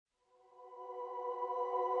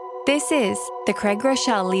This is the Craig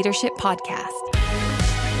Groeschel Leadership Podcast.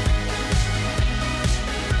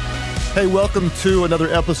 Hey, welcome to another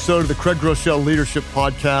episode of the Craig Groeschel Leadership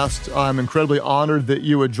Podcast. I'm incredibly honored that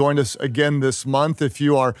you would join us again this month. If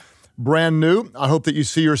you are brand new, I hope that you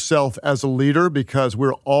see yourself as a leader because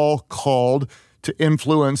we're all called to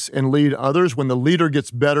influence and lead others. When the leader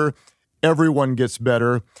gets better, everyone gets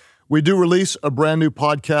better. We do release a brand new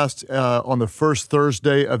podcast on the first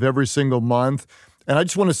Thursday of every single month. And I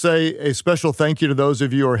just want to say a special thank you to those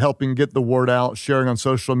of you who are helping get the word out, sharing on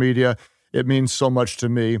social media. It means so much to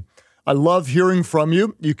me. I love hearing from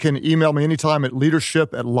you. You can email me anytime at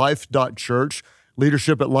leadership@life.church,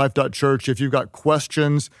 leadership@life.church. If you've got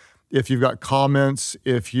questions, if you've got comments,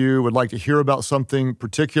 if you would like to hear about something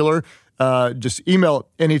particular, just email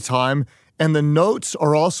anytime. And the notes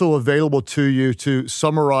are also available to you to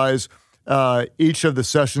summarize each of the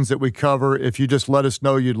sessions that we cover. If you just let us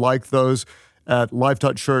know you'd like those at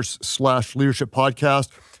life.church/leadership podcast.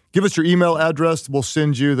 Give us your email address. We'll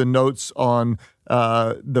send you the notes on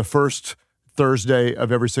the first Thursday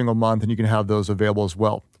of every single month, and you can have those available as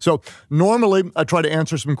well. So normally I try to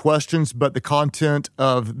answer some questions, but the content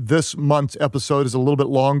of this month's episode is a little bit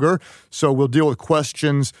longer. So we'll deal with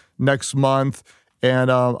questions next month,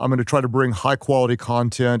 and I'm going to try to bring high-quality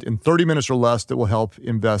content in 30 minutes or less that will help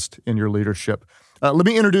invest in your leadership. Let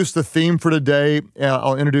me introduce the theme for today.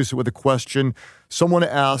 I'll introduce it with a question. Someone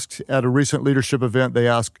asked at a recent leadership event, they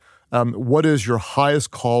asked, what is your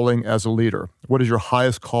highest calling as a leader? What is your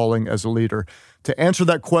highest calling as a leader? To answer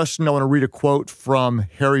that question, I want to read a quote from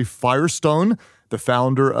Harry Firestone, the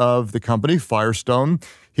founder of the company Firestone.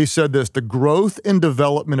 He said this: "The growth and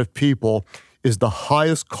development of people is the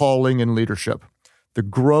highest calling in leadership." The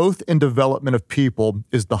growth and development of people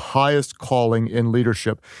is the highest calling in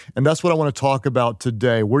leadership. And that's what I want to talk about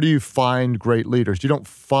today. Where do you find great leaders? You don't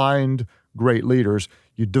find great leaders,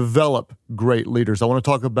 you develop great leaders. I want to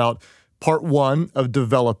talk about part one of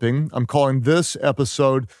developing. I'm calling this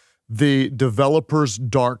episode The Developer's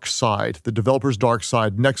Dark Side. The Developer's Dark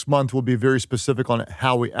Side. Next month, we'll be very specific on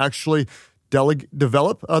how we actually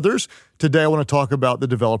develop others. Today, I want to talk about the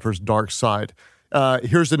developer's dark side.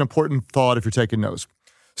 Here's an important thought if you're taking notes.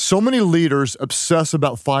 So many leaders obsess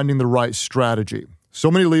about finding the right strategy.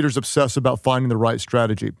 So many leaders obsess about finding the right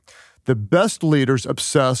strategy. The best leaders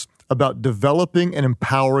obsess about developing and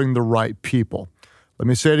empowering the right people. Let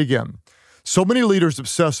me say it again. So many leaders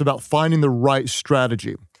obsess about finding the right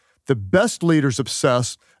strategy. The best leaders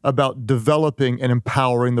obsess about developing and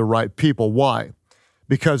empowering the right people. Why?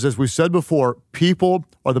 Because as we said before, people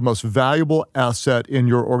are the most valuable asset in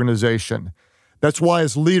your organization. That's why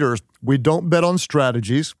as leaders, we don't bet on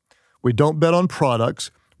strategies, we don't bet on products,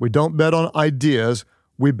 we don't bet on ideas,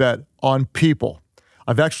 we bet on people.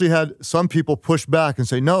 I've actually had some people push back and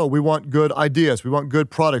say, no, we want good ideas, we want good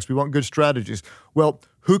products, we want good strategies. Well,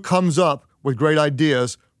 who comes up with great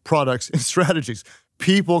ideas, products, and strategies?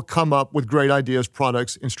 People come up with great ideas,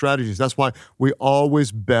 products, and strategies. That's why we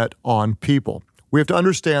always bet on people. We have to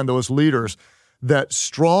understand, though, as leaders, that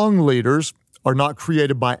strong leaders are not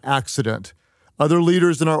created by accident. Other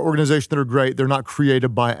leaders in our organization that are great, they're not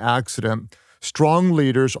created by accident. Strong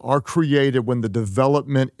leaders are created when the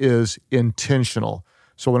development is intentional.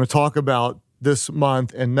 So I want to talk about this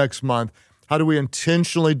month and next month, how do we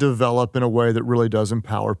intentionally develop in a way that really does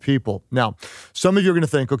empower people? Now, some of you are going to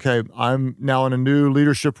think, okay, I'm now in a new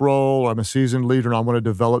leadership role, or I'm a seasoned leader, and I want to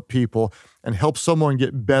develop people and help someone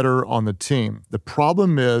get better on the team. The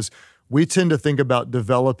problem is we tend to think about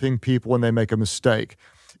developing people when they make a mistake.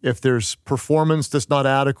 If there's performance that's not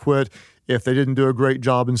adequate, if they didn't do a great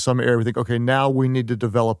job in some area, we think, okay, now we need to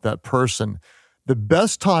develop that person. The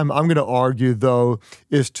best time, I'm going to argue, though,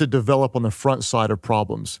 is to develop on the front side of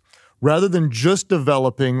problems. Rather than just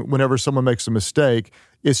developing whenever someone makes a mistake,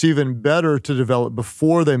 it's even better to develop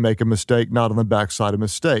before they make a mistake, not on the backside of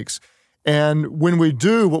mistakes. And when we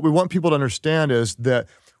do, what we want people to understand is that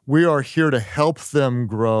we are here to help them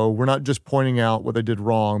grow. We're not just pointing out what they did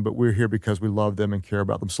wrong, but we're here because we love them and care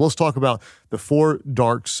about them. So let's talk about the four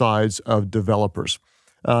dark sides of developers.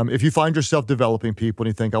 If you find yourself developing people and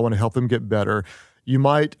you think, I want to help them get better, you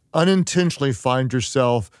might unintentionally find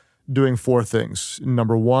yourself doing four things.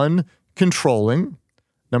 Number one, controlling.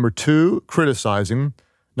 Number two, criticizing.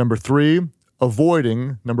 Number three,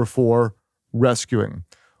 avoiding. Number four, rescuing.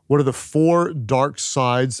 What are the four dark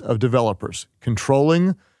sides of developers?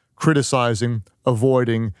 Controlling, criticizing,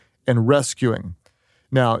 avoiding, and rescuing.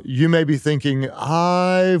 Now, you may be thinking,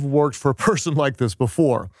 I've worked for a person like this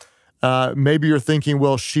before. Maybe you're thinking,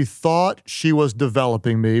 well, she thought she was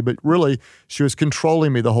developing me, but really she was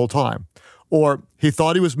controlling me the whole time. Or he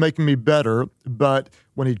thought he was making me better, but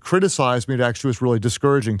when he criticized me, it actually was really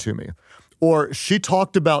discouraging to me. Or she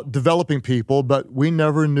talked about developing people, but we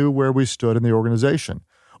never knew where we stood in the organization.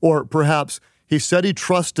 Or perhaps he said he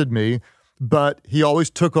trusted me, but he always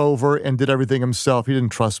took over and did everything himself. He didn't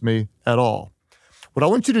trust me at all. What I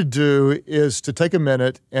want you to do is to take a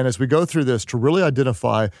minute, and as we go through this, to really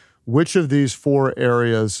identify which of these 4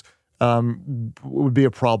 areas would be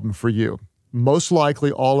a problem for you. Most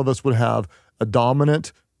likely, all of us would have a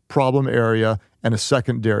dominant problem area and a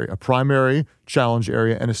secondary, a primary challenge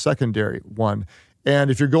area and a secondary one. And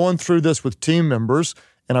if you're going through this with team members,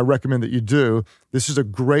 and I recommend that you do, this is a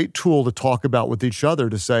great tool to talk about with each other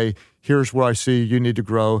to say, here's where I see you need to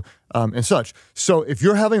grow and such. So if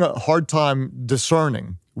you're having a hard time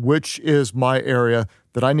discerning which is my area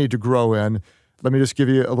that I need to grow in, let me just give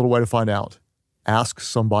you a little way to find out. Ask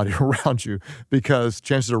somebody around you, because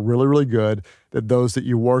chances are really, really good that those that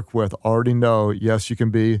you work with already know, yes, you can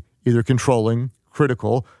be either controlling,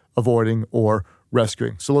 critical, avoiding, or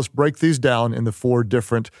rescuing. So let's break these down in the 4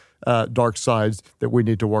 different dark sides that we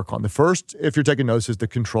need to work on. The first, if you're taking notes, is the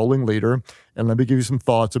controlling leader. And let me give you some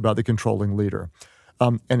thoughts about the controlling leader.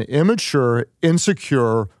 An immature,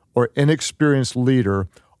 insecure, or inexperienced leader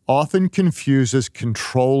often confuses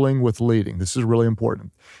controlling with leading. This is really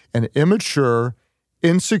important. An immature,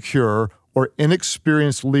 insecure, or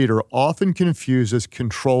inexperienced leader often confuses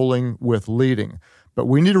controlling with leading. But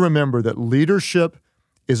we need to remember that leadership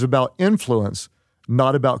is about influence,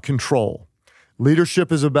 not about control.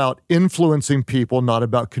 Leadership is about influencing people, not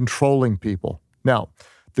about controlling people. Now,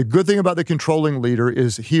 the good thing about the controlling leader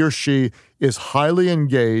is he or she is highly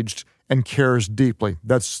engaged and cares deeply.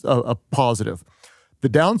 That's a positive. The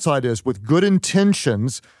downside is, with good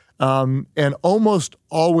intentions and almost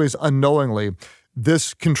always unknowingly,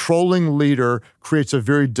 this controlling leader creates a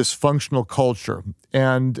very dysfunctional culture.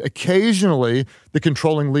 And occasionally, the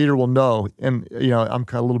controlling leader will know, and I'm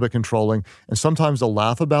kind of a little bit controlling, and sometimes they'll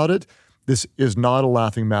laugh about it. This is not a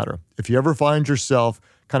laughing matter. If you ever find yourself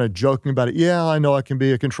kind of joking about it, yeah, I know I can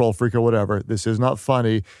be a control freak or whatever, this is not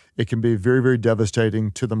funny. It can be very, very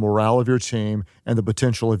devastating to the morale of your team and the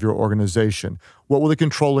potential of your organization. What will the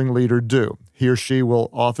controlling leader do? He or she will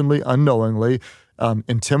often unknowingly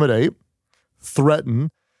intimidate,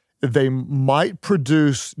 threaten. They might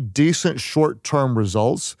produce decent short-term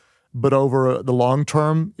results, but over the long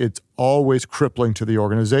term, it's always crippling to the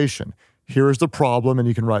organization. Here's the problem, and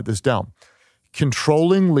you can write this down.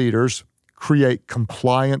 Controlling leaders create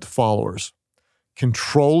compliant followers.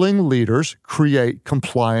 Controlling leaders create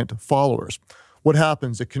compliant followers. What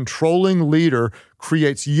happens? A controlling leader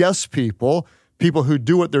creates yes people who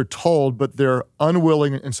do what they're told, but they're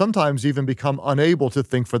unwilling and sometimes even become unable to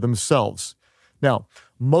think for themselves. Now,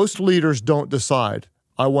 most leaders don't decide,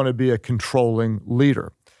 I want to be a controlling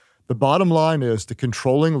leader. The bottom line is the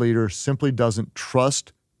controlling leader simply doesn't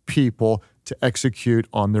trust people to execute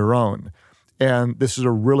on their own. And this is a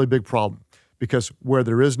really big problem, because where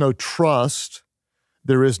there is no trust,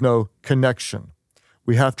 there is no connection.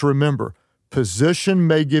 We have to remember, position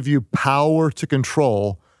may give you power to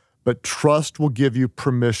control, but trust will give you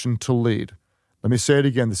permission to lead. Let me say it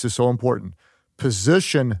again. This is so important.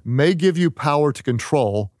 Position may give you power to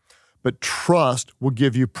control, but trust will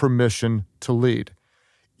give you permission to lead.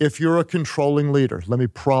 If you're a controlling leader, let me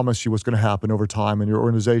promise you what's going to happen over time in your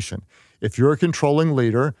organization. If you're a controlling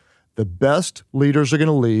leader, the best leaders are going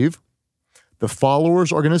to leave, the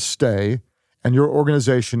followers are going to stay, and your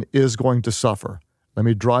organization is going to suffer. Let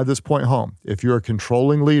me drive this point home. If you're a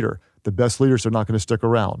controlling leader, the best leaders are not going to stick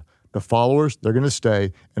around. The followers, they're going to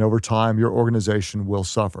stay, and over time, your organization will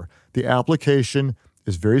suffer. The application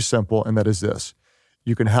is very simple, and that is this.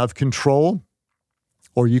 You can have control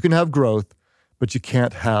or you can have growth, but you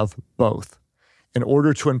can't have both. In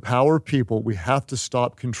order to empower people, we have to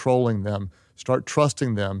stop controlling them, start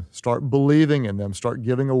trusting them, start believing in them, start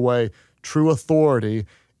giving away true authority.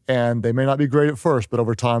 And they may not be great at first, but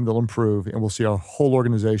over time they'll improve, and we'll see our whole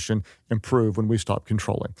organization improve when we stop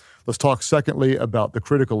controlling. Let's talk secondly about the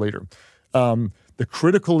critical leader. The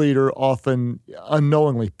critical leader often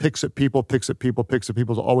unknowingly picks at people,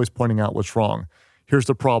 is always pointing out what's wrong. Here's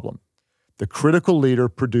the problem. The critical leader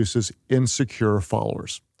produces insecure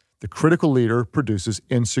followers. The critical leader produces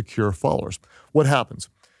insecure followers. What happens?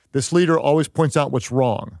 This leader always points out what's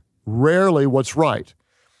wrong, rarely what's right.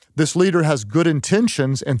 This leader has good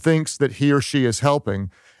intentions and thinks that he or she is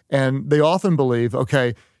helping. And they often believe,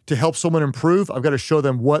 okay, to help someone improve, I've got to show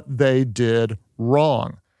them what they did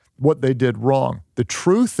wrong. The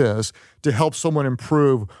truth is, to help someone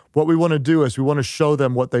improve, what we want to do is we want to show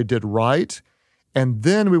them what they did right, and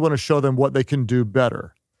then we want to show them what they can do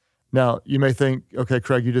better. Now, you may think, okay,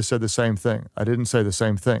 Craig, you just said the same thing. I didn't say the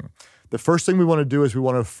same thing. The first thing we want to do is we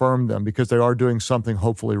want to affirm them because they are doing something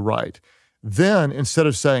hopefully right. Then, instead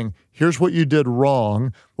of saying, here's what you did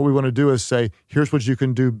wrong, what we want to do is say, here's what you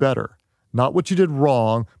can do better. Not what you did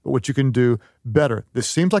wrong, but what you can do better. This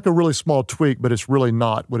seems like a really small tweak, but it's really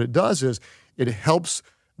not. What it does is it helps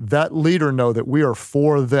that leader know that we are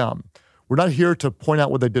for them. We're not here to point out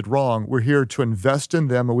what they did wrong. We're here to invest in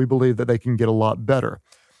them, and we believe that they can get a lot better.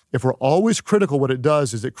 If we're always critical, what it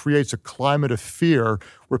does is it creates a climate of fear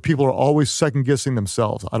where people are always second-guessing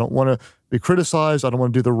themselves. I don't want to be criticized. I don't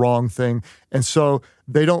want to do the wrong thing. And so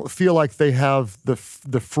they don't feel like they have the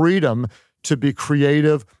freedom to be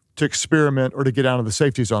creative, to experiment, or to get out of the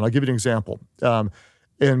safety zone. I'll give you an example.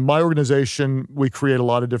 In my organization, we create a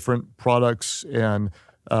lot of different products and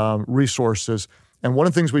resources. And one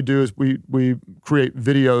of the things we do is we create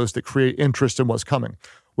videos that create interest in what's coming.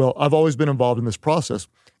 Well, I've always been involved in this process.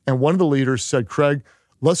 And one of the leaders said, Craig,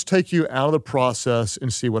 let's take you out of the process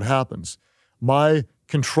and see what happens. My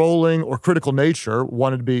controlling or critical nature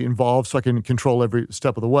wanted to be involved so I can control every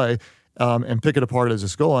step of the way and pick it apart as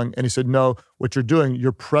it's going. And he said, no, what you're doing,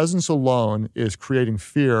 your presence alone is creating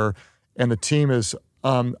fear, and the team is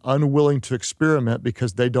unwilling to experiment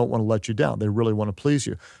because they don't want to let you down. They really want to please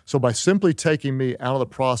you. So by simply taking me out of the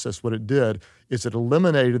process, what it did is it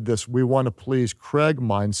eliminated this we want to please Craig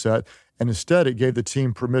mindset, and instead it gave the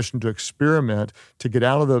team permission to experiment, to get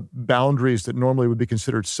out of the boundaries that normally would be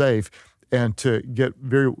considered safe, and to get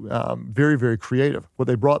very, very creative. What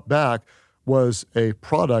they brought back was a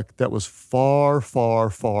product that was far,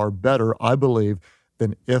 far, far better, I believe,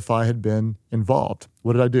 than if I had been involved.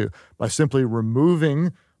 What did I do? By simply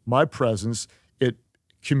removing my presence, it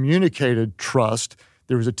communicated trust.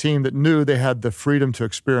 There was a team that knew they had the freedom to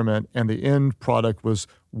experiment, and the end product was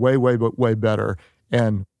way, way better.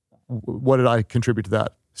 And what did I contribute to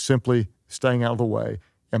that? Simply staying out of the way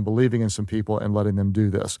and believing in some people and letting them do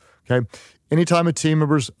this, okay? Anytime a team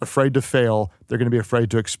member's afraid to fail, they're going to be afraid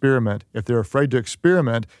to experiment. If they're afraid to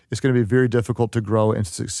experiment, it's going to be very difficult to grow and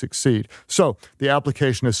to succeed. So the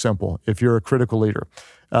application is simple. If you're a critical leader,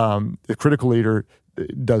 the critical leader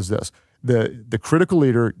does this. The critical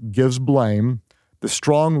leader gives blame. The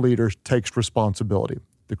strong leader takes responsibility.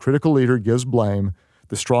 The critical leader gives blame.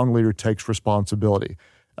 The strong leader takes responsibility.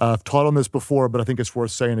 I've taught on this before, but I think it's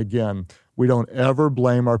worth saying again. We don't ever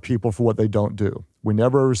blame our people for what they don't do. We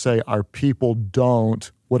never ever say our people don't,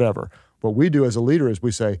 whatever. What we do as a leader is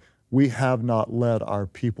we say, we have not led our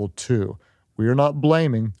people to. We are not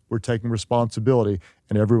blaming, we're taking responsibility,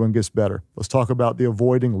 and everyone gets better. Let's talk about the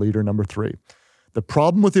avoiding leader, number 3. The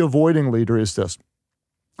problem with the avoiding leader is this.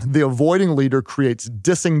 The avoiding leader creates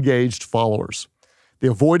disengaged followers. The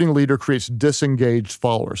avoiding leader creates disengaged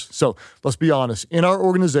followers. So let's be honest. In our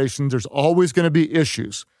organization, there's always going to be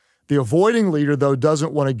issues. The avoiding leader, though,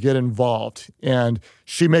 doesn't want to get involved. And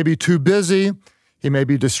she may be too busy. He may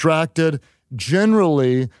be distracted.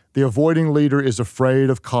 Generally, the avoiding leader is afraid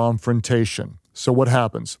of confrontation. So what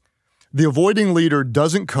happens? The avoiding leader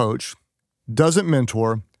doesn't coach, doesn't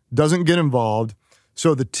mentor, doesn't get involved.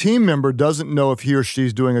 So the team member doesn't know if he or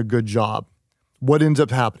she's doing a good job. What ends up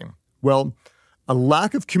happening? Well, a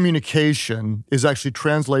lack of communication is actually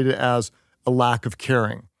translated as a lack of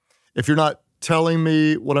caring. If you're not telling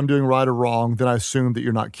me what I'm doing right or wrong, then I assume that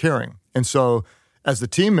you're not caring. And so as the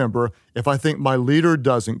team member, if I think my leader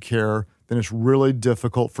doesn't care, then it's really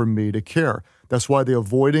difficult for me to care. That's why the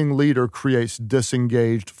avoiding leader creates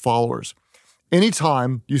disengaged followers.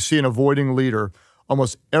 Anytime you see an avoiding leader,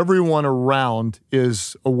 almost everyone around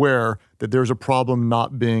is aware that there's a problem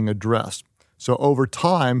not being addressed. So over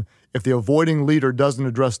time, if the avoiding leader doesn't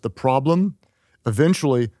address the problem,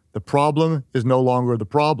 eventually the problem is no longer the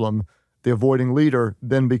problem. The avoiding leader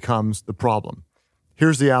then becomes the problem.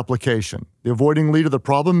 Here's the application. The avoiding leader, the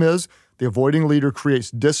problem is the avoiding leader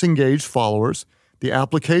creates disengaged followers. The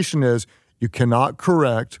application is you cannot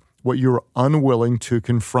correct what you're unwilling to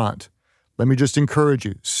confront. Let me just encourage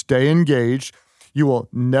you, stay engaged. You will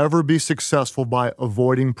never be successful by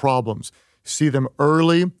avoiding problems. See them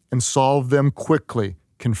early and solve them quickly.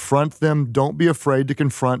 Confront them. Don't be afraid to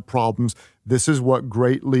confront problems. This is what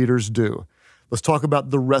great leaders do. Let's talk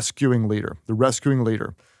about the rescuing leader. The rescuing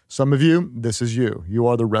leader. Some of you, this is you. You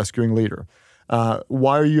are the rescuing leader.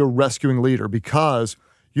 Why are you a rescuing leader? Because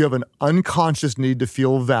you have an unconscious need to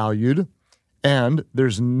feel valued, and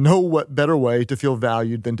there's no better way to feel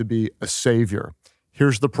valued than to be a savior.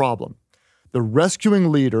 Here's the problem. The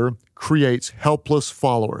rescuing leader creates helpless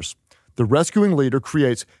followers. The rescuing leader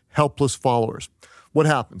creates helpless followers. What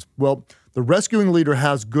happens? Well, the rescuing leader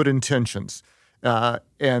has good intentions.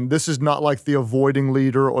 And this is not like the avoiding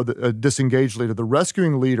leader or the disengaged leader. The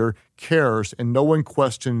rescuing leader cares and no one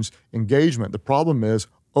questions engagement. The problem is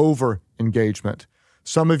over-engagement.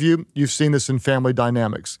 Some of you've seen this in family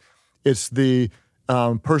dynamics. It's the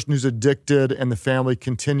person who's addicted and the family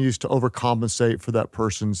continues to overcompensate for that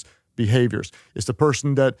person's behaviors. It's the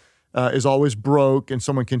person that is always broke and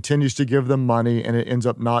someone continues to give them money and it ends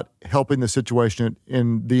up not helping the situation.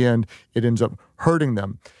 In the end, it ends up hurting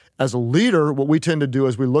them. As a leader, what we tend to do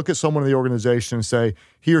is we look at someone in the organization and say,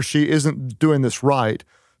 he or she isn't doing this right.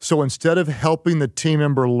 So instead of helping the team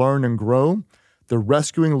member learn and grow, the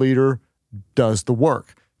rescuing leader does the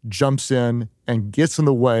work, jumps in and gets in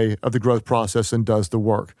the way of the growth process and does the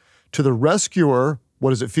work. To the rescuer,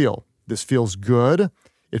 what does it feel? This feels good.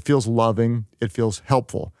 It feels loving. It feels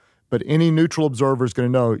helpful. But any neutral observer is going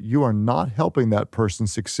to know you are not helping that person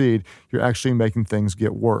succeed. You're actually making things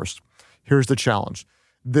get worse. Here's the challenge.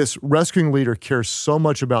 This rescuing leader cares so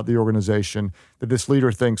much about the organization that this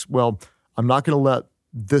leader thinks, well, I'm not going to let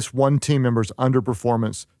this one team member's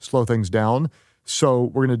underperformance slow things down, so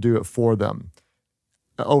we're going to do it for them.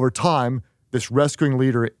 Over time, this rescuing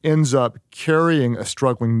leader ends up carrying a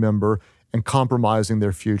struggling member and compromising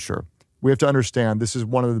their future. We have to understand this is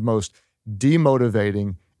one of the most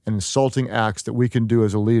demotivating and insulting acts that we can do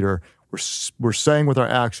as a leader. We're saying with our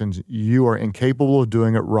actions, you are incapable of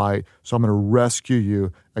doing it right, so I'm going to rescue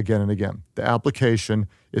you again and again. The application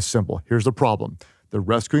is simple. Here's the problem. The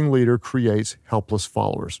rescuing leader creates helpless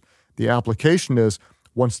followers. The application is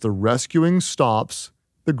once the rescuing stops,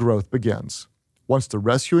 the growth begins. Once the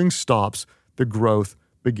rescuing stops, the growth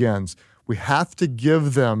begins. We have to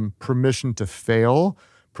give them permission to fail,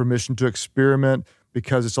 permission to experiment,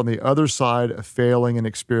 because it's on the other side of failing and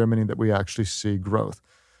experimenting that we actually see growth.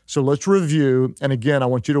 So let's review. And again, I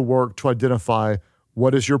want you to work to identify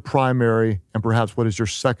what is your primary and perhaps what is your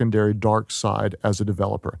secondary dark side as a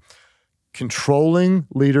developer. Controlling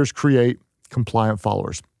leaders create compliant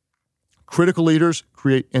followers. Critical leaders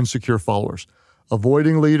create insecure followers.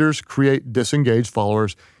 Avoiding leaders create disengaged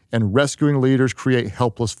followers. And rescuing leaders create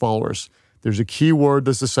helpless followers. There's a key word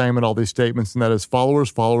that's the same in all these statements, and that is followers,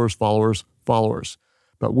 followers, followers, followers.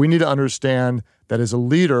 But we need to understand that as a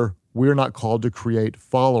leader, we're not called to create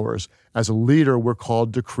followers. As a leader, we're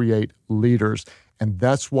called to create leaders. And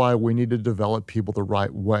that's why we need to develop people the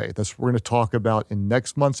right way. That's what we're going to talk about in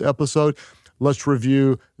next month's episode. Let's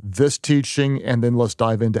review this teaching, and then let's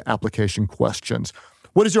dive into application questions.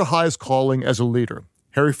 What is your highest calling as a leader?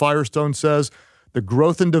 Harry Firestone says, the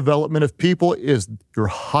growth and development of people is your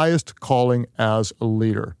highest calling as a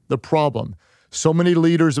leader. The problem, so many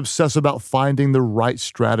leaders obsess about finding the right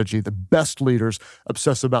strategy. The best leaders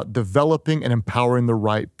obsess about developing and empowering the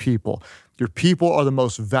right people. Your people are the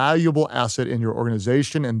most valuable asset in your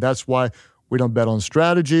organization, and that's why we don't bet on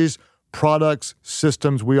strategies, products,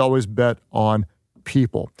 systems. We always bet on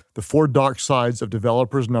people. The 4 dark sides of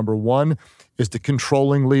developers. Number 1 is the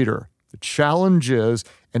controlling leader. The challenge is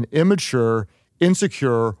an immature,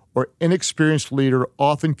 insecure, or inexperienced leader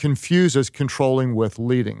often confuses controlling with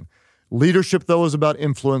leading. Leadership, though, is about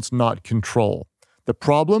influence, not control. The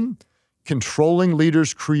problem? Controlling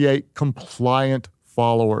leaders create compliant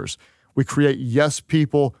followers. We create yes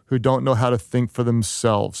people who don't know how to think for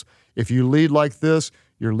themselves. If you lead like this,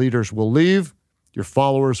 your leaders will leave, your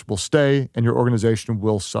followers will stay, and your organization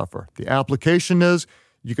will suffer. The application is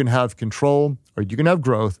you can have control or you can have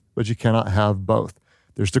growth, but you cannot have both.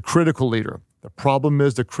 There's the critical leader. The problem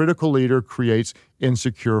is the critical leader creates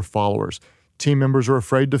insecure followers. Team members are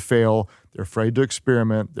afraid to fail. They're afraid to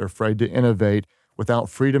experiment. They're afraid to innovate. Without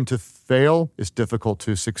freedom to fail, it's difficult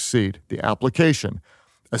to succeed. The application.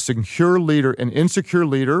 A secure leader, an insecure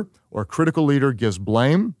leader, or a critical leader gives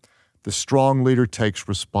blame. The strong leader takes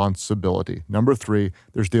responsibility. Number 3,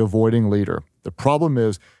 there's the avoiding leader. The problem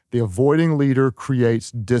is the avoiding leader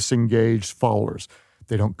creates disengaged followers.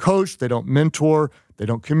 They don't coach, they don't mentor, they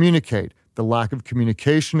don't communicate. The lack of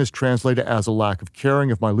communication is translated as a lack of caring.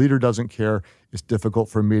 If my leader doesn't care, it's difficult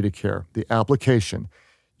for me to care. The application.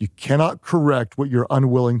 You cannot correct what you're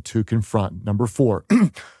unwilling to confront. Number 4,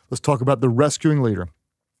 let's talk about the rescuing leader.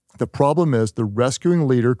 The problem is the rescuing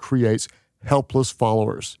leader creates helpless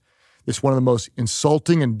followers. It's one of the most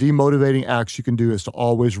insulting and demotivating acts you can do is to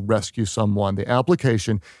always rescue someone. The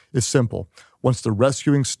application is simple. Once the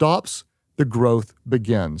rescuing stops, the growth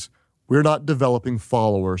begins. We're not developing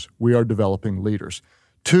followers. We are developing leaders.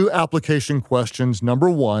 2 application questions. Number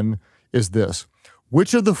 1 is this.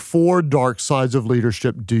 Which of the 4 dark sides of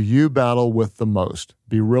leadership do you battle with the most?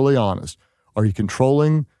 Be really honest. Are you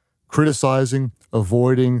controlling, criticizing,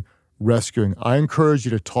 avoiding, rescuing? I encourage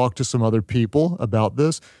you to talk to some other people about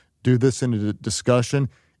this. Do this in a discussion.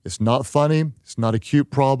 It's not funny. It's not a cute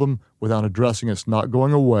problem. Without addressing it, it's not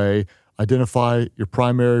going away. Identify your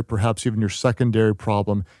primary, perhaps even your secondary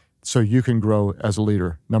problem so you can grow as a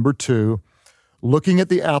leader. Number 2, looking at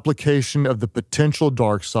the application of the potential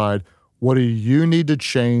dark side. What do you need to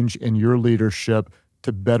change in your leadership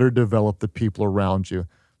to better develop the people around you?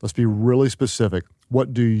 Let's be really specific.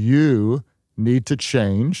 What do you need to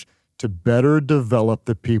change to better develop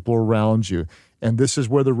the people around you? And this is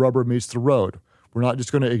where the rubber meets the road. We're not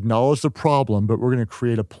just going to acknowledge the problem, but we're going to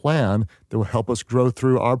create a plan that will help us grow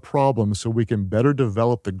through our problems so we can better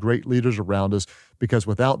develop the great leaders around us, because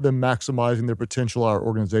without them maximizing their potential, our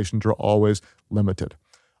organizations are always limited.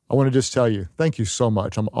 I want to just tell you, thank you so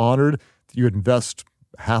much. I'm honored that you invest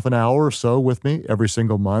half an hour or so with me every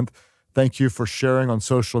single month. Thank you for sharing on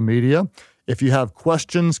social media. If you have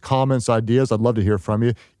questions, comments, ideas, I'd love to hear from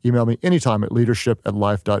you. Email me anytime at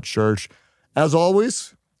leadership@life.church. As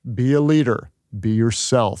always, be a leader. Be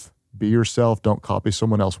yourself. Be yourself. Don't copy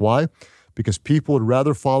someone else. Why? Because people would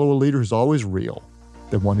rather follow a leader who's always real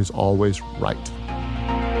than one who's always right.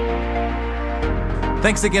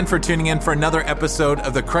 Thanks again for tuning in for another episode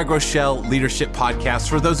of the Craig Groeschel Leadership Podcast.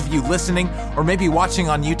 For those of you listening or maybe watching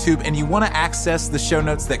on YouTube and you want to access the show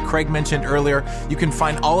notes that Craig mentioned earlier, you can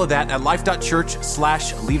find all of that at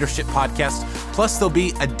life.church/leadership podcast. Plus, there'll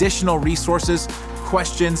be additional resources,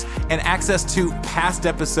 questions, and access to past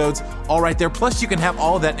episodes all right there. Plus, you can have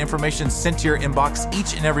all of that information sent to your inbox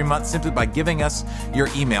each and every month simply by giving us your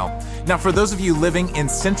email. Now, for those of you living in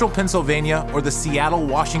central Pennsylvania or the Seattle,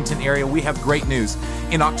 Washington area, we have great news.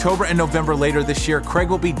 In October and November later this year, Craig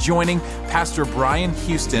will be joining Pastor Brian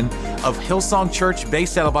Houston of Hillsong Church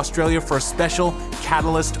based out of Australia for a special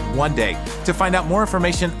Catalyst One Day. To find out more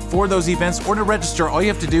information for those events or to register, all you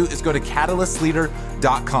have to do is go to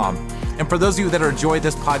catalystleader.com. And for those of you that are enjoying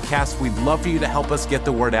this podcast, we'd love for you to help us get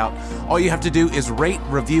the word out. All you have to do is rate,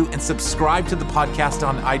 review, and subscribe to the podcast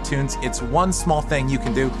on iTunes. It's one small thing you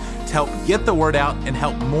can do to help get the word out and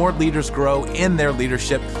help more leaders grow in their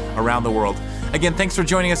leadership around the world. Again, thanks for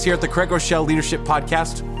joining us here at the Craig Groeschel Leadership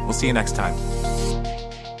Podcast. We'll see you next time.